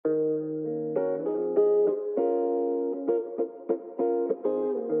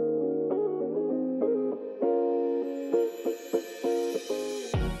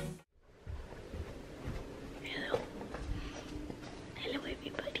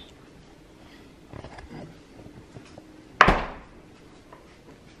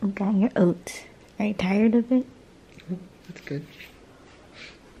You got your oats. Are you tired of it? That's good.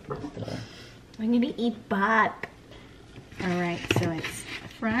 I'm gonna eat back. Alright, so it's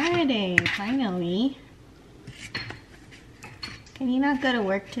Friday, finally. Can you not go to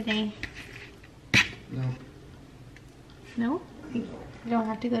work today? No. No? You don't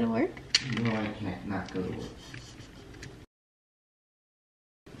have to go to work? No, I can't not go to work.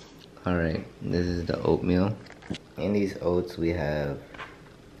 Alright, this is the oatmeal. In these oats we have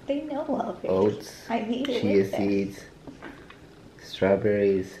They know of it. oats, I need it chia with them. seeds,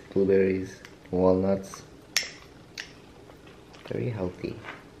 strawberries, blueberries, walnuts. Very healthy.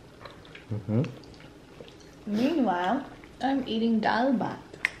 Meanwhile, I'm eating dal bhat.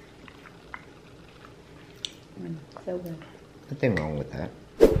 So good. Nothing wrong with that.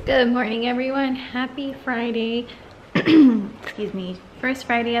 Good morning, everyone. Happy Friday. Excuse me. First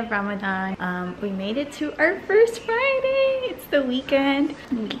Friday of Ramadan. We made it to our first Friday. It's the weekend.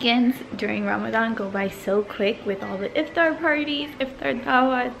 Weekends during Ramadan go by so quick with all the iftar parties, iftar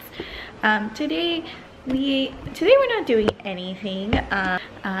dawats. Today we're not doing anything.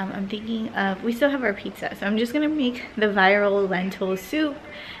 I'm thinking of, we still have our pizza, so I'm just gonna make the viral lentil soup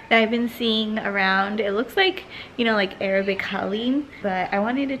that I've been seeing around. It looks like, you know, like Arabic halim, but I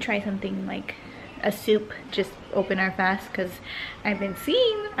wanted to try something like a soup, just open our fast, because I've been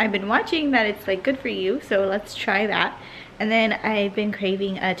watching that it's like good for you, so let's try that. And then I've been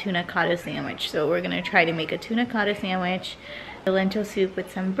craving a tuna cotta sandwich, so we're gonna try to make a tuna cotta sandwich, the lentil soup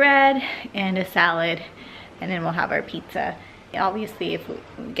with some bread and a salad, and then we'll have our pizza. Obviously, if we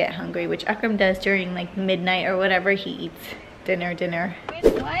get hungry, which Akram does during like midnight or whatever, he eats dinner.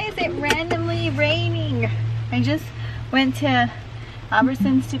 Why is it randomly raining? I just went to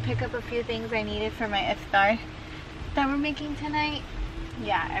Albertsons to pick up a few things I needed for my iftar that we're making tonight.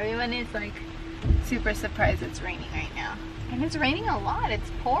 Yeah, everyone is like super surprised it's raining right now. And it's raining a lot, it's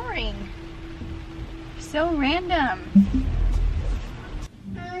pouring. So random.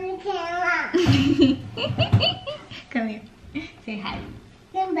 Come here. Say hi.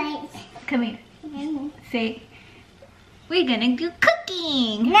 Come here. Say, we're gonna go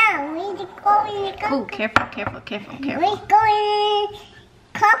cooking. No, we're going cooking. Oh, careful. We're going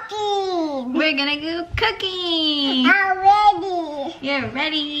cooking. We're gonna go cooking. I'm ready. You're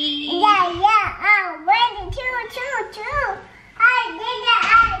ready. Yeah, I'm ready. Two. I did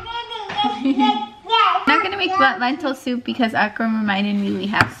it. Yeah. I'm not gonna make lentil soup because Akram reminded me we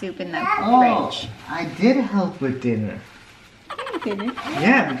have soup in the fridge. I did help with dinner. You didn't.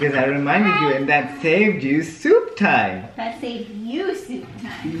 Yeah, because I reminded you and that saved you soup time. That saved you soup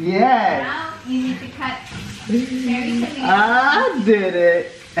time. Yes. Now you need to cut cherry tomatoes. I did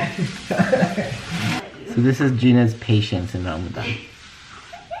it. So this is Gina's patience in Ramadan.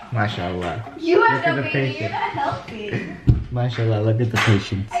 MashaAllah. You have Look at no the baby, you're patience. not helping. MashaAllah, look at the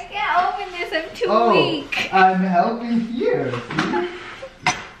patience. I can't open this, I'm too weak. I'm helping here.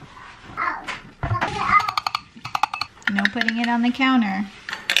 No putting it on the counter.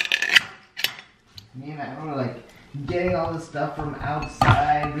 Me and I were like getting all the stuff from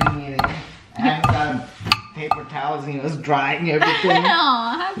outside, bringing it in. And got paper towels and he was drying everything.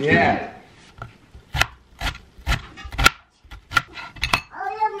 Aw, how cute. Yeah.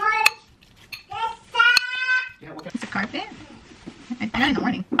 It's a carpet? Not in the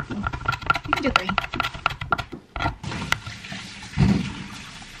morning. You can do 3.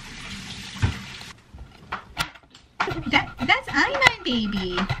 That's Ayman,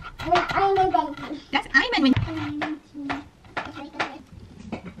 baby. That's Ayman.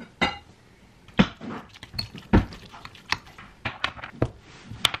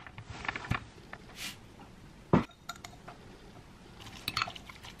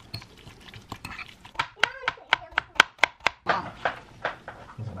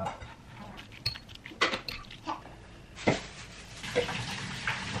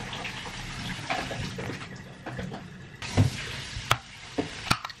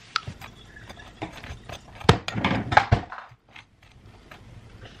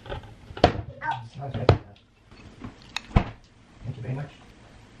 Thank you very much.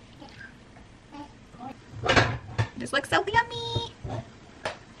 This looks so yummy.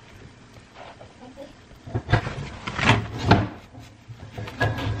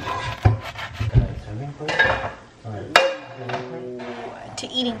 To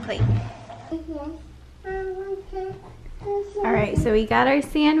eating plate. Alright, so we got our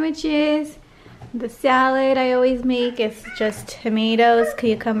sandwiches. The salad I always make is just tomatoes,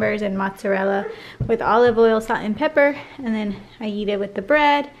 cucumbers, and mozzarella with olive oil, salt, and pepper. And then I eat it with the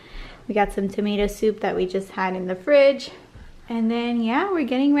bread. We got some tomato soup that we just had in the fridge. And then, yeah, we're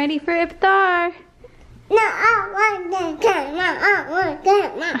getting ready for iftar.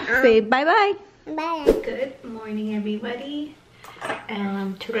 Say bye-bye. Bye. Good morning, everybody.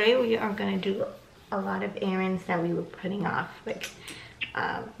 Today we are going to do a lot of errands that we were putting off, like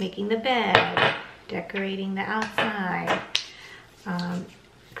making the bed, decorating the outside,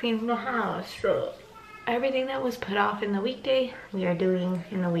 cleaning the house. So everything that was put off in the weekday, we are doing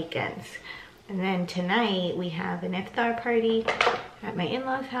in the weekends. And then tonight we have an iftar party at my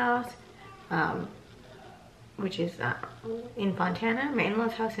in-laws' house, which is in Fontana, my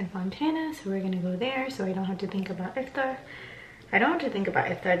in-laws' house in Fontana. So we're gonna go there so I don't have to think about iftar. I don't have to think about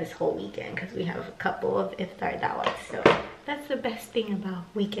iftar this whole weekend because we have a couple of iftar dawats. So that's the best thing about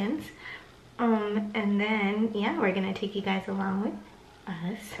weekends. And then, yeah, we're gonna take you guys along with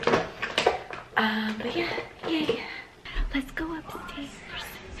us. But yeah, yay. Let's go upstairs.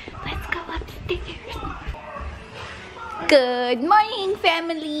 Let's go upstairs. Good morning,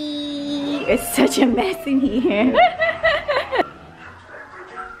 family. It's such a mess in here.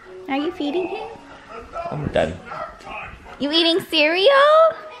 Are you feeding him? I'm done. You eating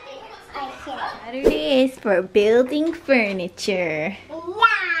cereal? Saturday is for building furniture. Yeah,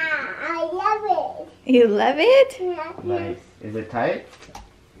 I love it. You love it? Nice. Is it tight?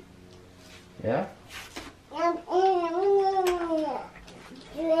 Yeah?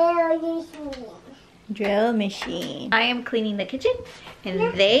 Drill machine. I am cleaning the kitchen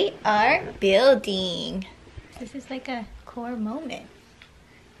and they are building. This is like a core moment.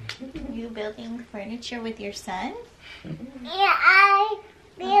 You building furniture with your son? Yeah, I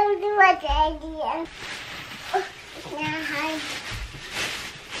build what idea.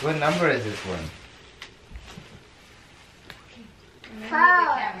 What number is this one?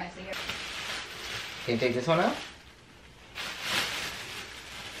 Can you take this one out?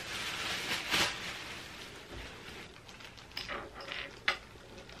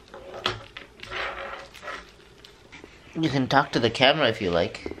 You can talk to the camera if you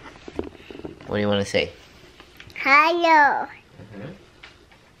like. What do you want to say? Hello.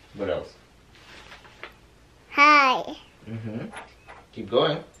 What else? Hi. Keep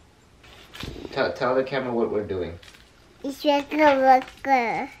going. Tell the camera what we're doing. It's like a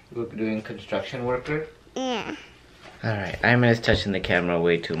worker. We're doing construction worker. Yeah. Alright, Iman is touching the camera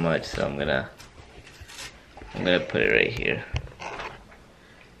way too much, so I'm gonna put it right here.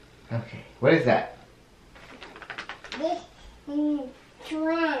 Okay, what is that? This is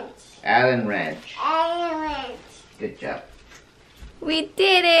ranch. Allen wrench. Ranch. Good job. We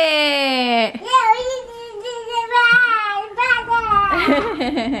did it! Yeah, we did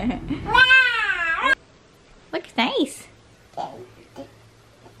it. Wow. Looks nice.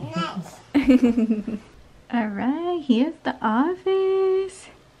 Nice. Alright, here's the office.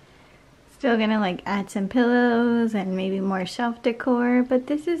 Still gonna like add some pillows and maybe more shelf decor, but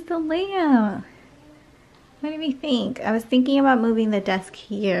this is the layout. What do we think? I was thinking about moving the desk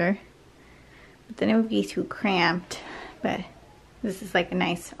here, but then it would be too cramped. But this is like a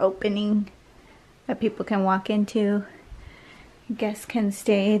nice opening that people can walk into. Guests can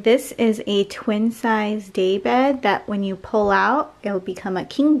stay. This is a twin size day bed that when you pull out, it'll become a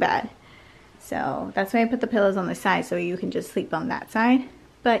king bed. So that's why I put the pillows on the side so you can just sleep on that side.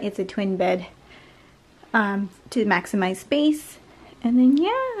 But it's a twin bed to maximize space. And then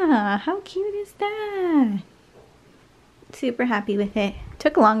yeah, how cute is that? Super happy with it.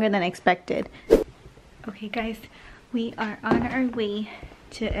 Took longer than expected. Okay guys, we are on our way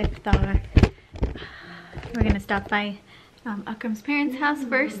to Iftar. We're gonna stop by Akram's parents' house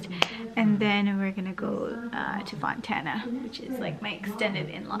first, and then we're gonna go to Fontana, which is like my extended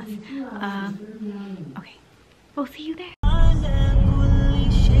in-laws. Okay, we'll see you there.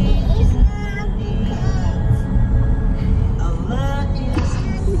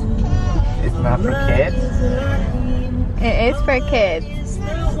 It's not for kids? It is for kids.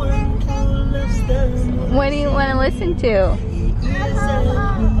 What do you want to listen to?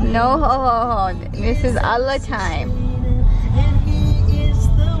 No ho ho ho. This is Allah time.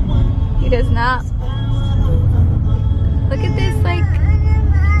 He does not. Look at this, like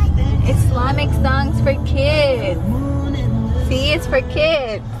Islamic songs for kids. See, it's for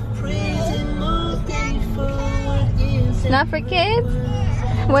kids. It's not for kids?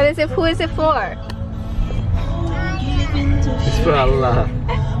 What is it? Who is it for? It's for Allah.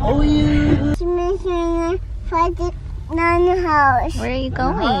 House. Where are you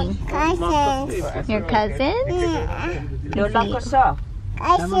going? Cousins. Your cousin?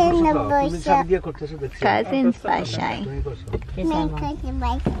 Cousins Bashai.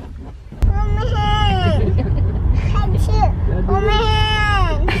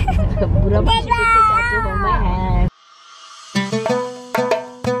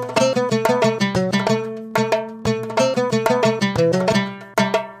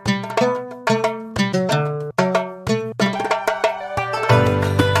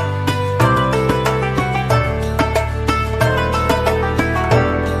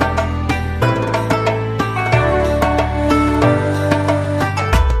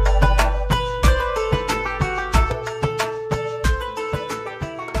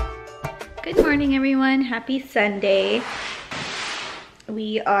 happy Sunday.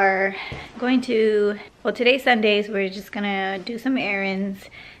 We are going to, well, today's Sundays, we're just gonna do some errands,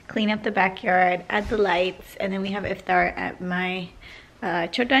 clean up the backyard, add the lights, and then we have Iftar at my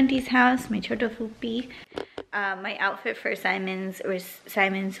Choto auntie's house, my Choto fupi. My outfit for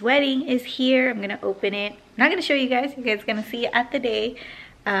Simon's wedding is here. I'm gonna open it. I'm not gonna show you guys are gonna see it at the day.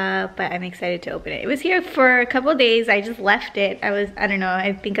 But I'm excited to open it. It was here for a couple days. I just left it. I don't know,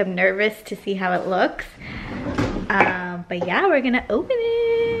 I think I'm nervous to see how it looks. But yeah, we're gonna open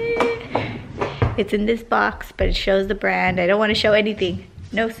it. It's in this box, but it shows the brand. I don't want to show anything.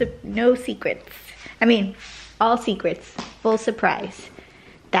 No secrets. I mean, all secrets. Full surprise.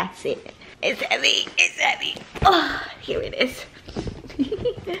 That's it. It's heavy. It's heavy. Oh, here it is.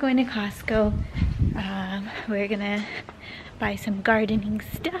 Going to Costco. We're gonna buy some gardening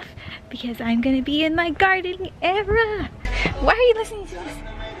stuff because I'm gonna be in my gardening era. Why are you listening to this?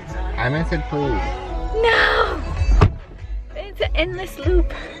 I said please. No! It's an endless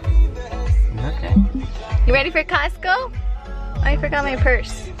loop. Okay. You ready for Costco? I forgot my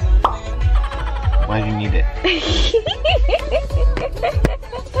purse. Why do you need it?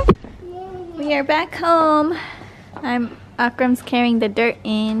 We are back home. Akram's carrying the dirt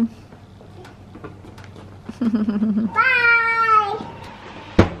in. Bye.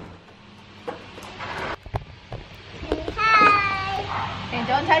 Hi. And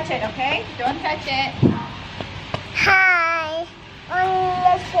don't touch it, okay? Don't touch it. Hi.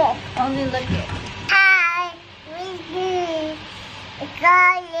 Only look it. Hi. We do.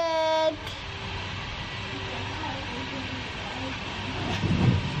 Got it.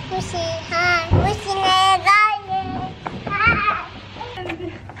 Lucy, hi. Lucy, I got it. Hi.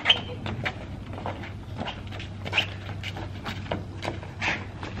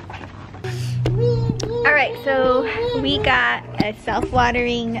 All right, so we got a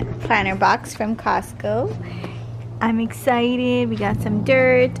self-watering planter box from Costco. I'm excited. We got some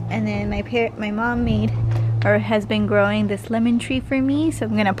dirt, and then my mom made or has been growing this lemon tree for me, so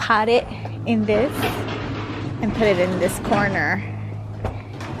I'm gonna pot it in this and put it in this corner.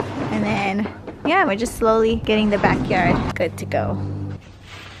 And then, yeah, we're just slowly getting the backyard good to go.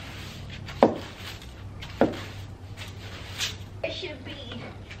 It should be.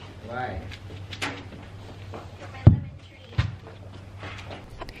 Why?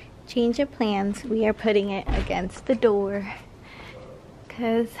 Change of plans. We are putting it against the door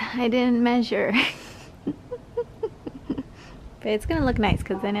because I didn't measure. But it's gonna look nice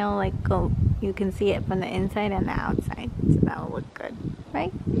because then it'll like go, you can see it from the inside and the outside, so that will look good,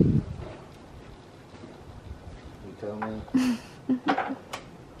 right? You told me.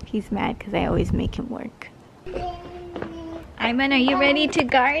 He's mad because I always make him work. Ayman, are you ready to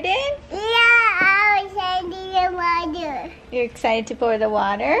garden? Yeah, I was sending the water. You're excited to pour the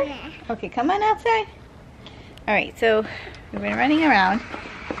water? Yeah. Okay, come on outside. All right, so we've been running around,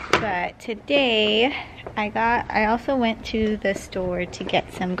 but today I also went to the store to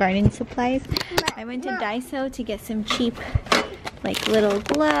get some garden supplies. I went to Daiso to get some cheap, like little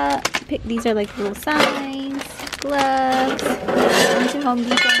gloves. These are like little signs, gloves. I went to Home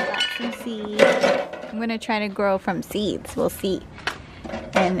Depot and got some seeds. I'm gonna try to grow from seeds. We'll see.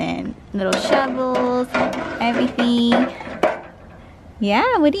 And then little shovels, everything.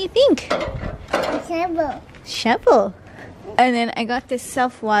 Yeah, what do you think? Shovel. Shovel. And then I got this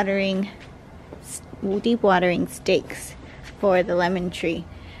self-watering, deep watering stakes for the lemon tree.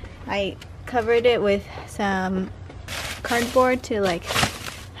 I covered it with some cardboard to like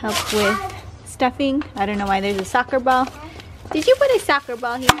help with stuffing. I don't know why there's a soccer ball. Did you put a soccer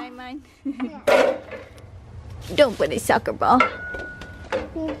ball here, Ayman? Don't put a soccer ball.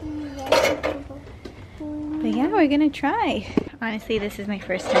 But yeah, we're gonna try. Honestly, this is my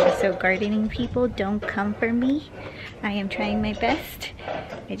first time, so gardening people, don't come for me. I am trying my best.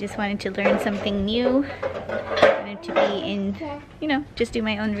 I just wanted to learn something new. I wanted to be in, you know, just do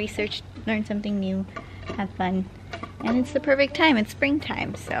my own research, learn something new, have fun. And it's the perfect time, it's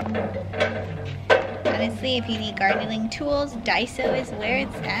springtime, so. Honestly, if you need gardening tools, Daiso is where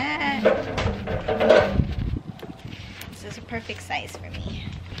it's at. This is a perfect size for me.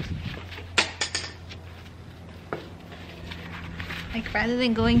 Like, rather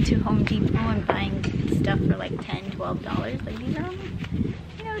than going to Home Depot and buying stuff for like $10, $12, like these are only,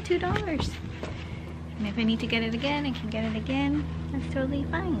 you know, $2. And if I need to get it again, I can get it again. That's totally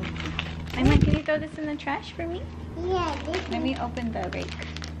fine. Emma, can you throw this in the trash for me? Yeah, Let me open the rake.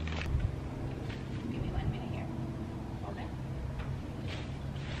 Give me 1 minute here. Hold it.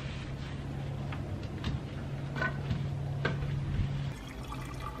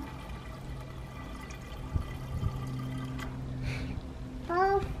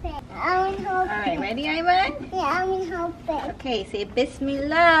 perfect. I want to Alright, Ready, Ayman? Yeah, I'm helping. Okay, say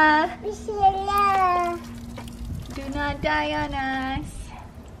Bismillah. Bismillah. Do not die on us.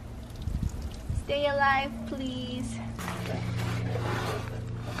 Stay alive, please.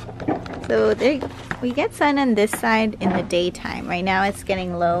 So there, we get sun on this side in the daytime. Right now it's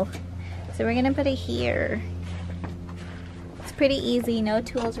getting low. So we're gonna put it here. It's pretty easy, no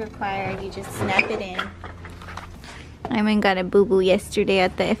tools required. You just snap it in. Ayman got a boo-boo yesterday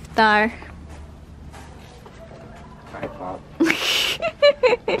at the iftar. My fault.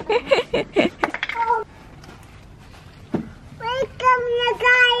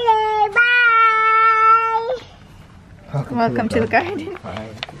 Welcome to the garden. Bye. Welcome to the garden. Bye.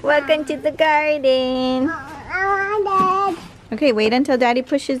 Welcome to the garden. I want it. Okay, wait until Daddy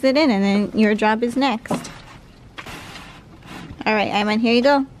pushes it in and then your job is next. Alright, Ayman, here you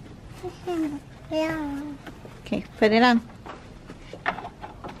go. Yeah. Okay, put it on.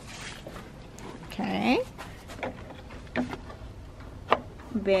 Okay.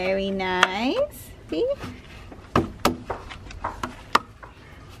 Very nice. See?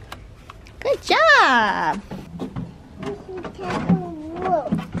 Good job.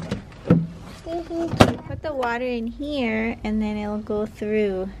 Put the water in here and then it'll go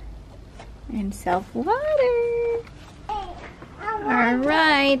through and self-water.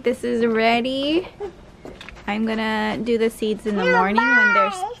 Alright, this is ready. I'm gonna do the seeds in the morning when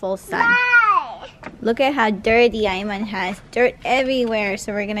there's full sun. Look at how dirty Ayman has. Dirt everywhere.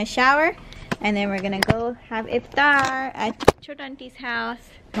 So we're gonna shower and then we're gonna go have iftar at Chotanti's house.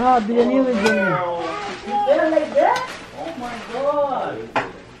 Oh, biryani with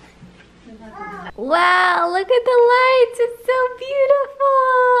Wow, look at the lights. It's so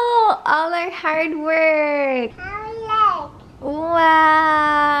beautiful. All our hard work. Wow.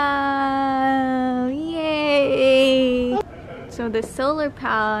 Yay. So the solar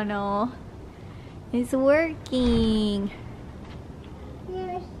panel is working.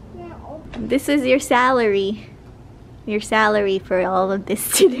 This is your salary. Your salary for all of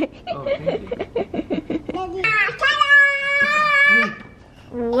this today. Oh, thank you.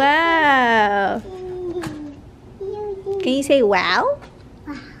 Wow. Can you say wow?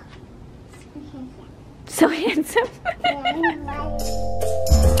 So handsome.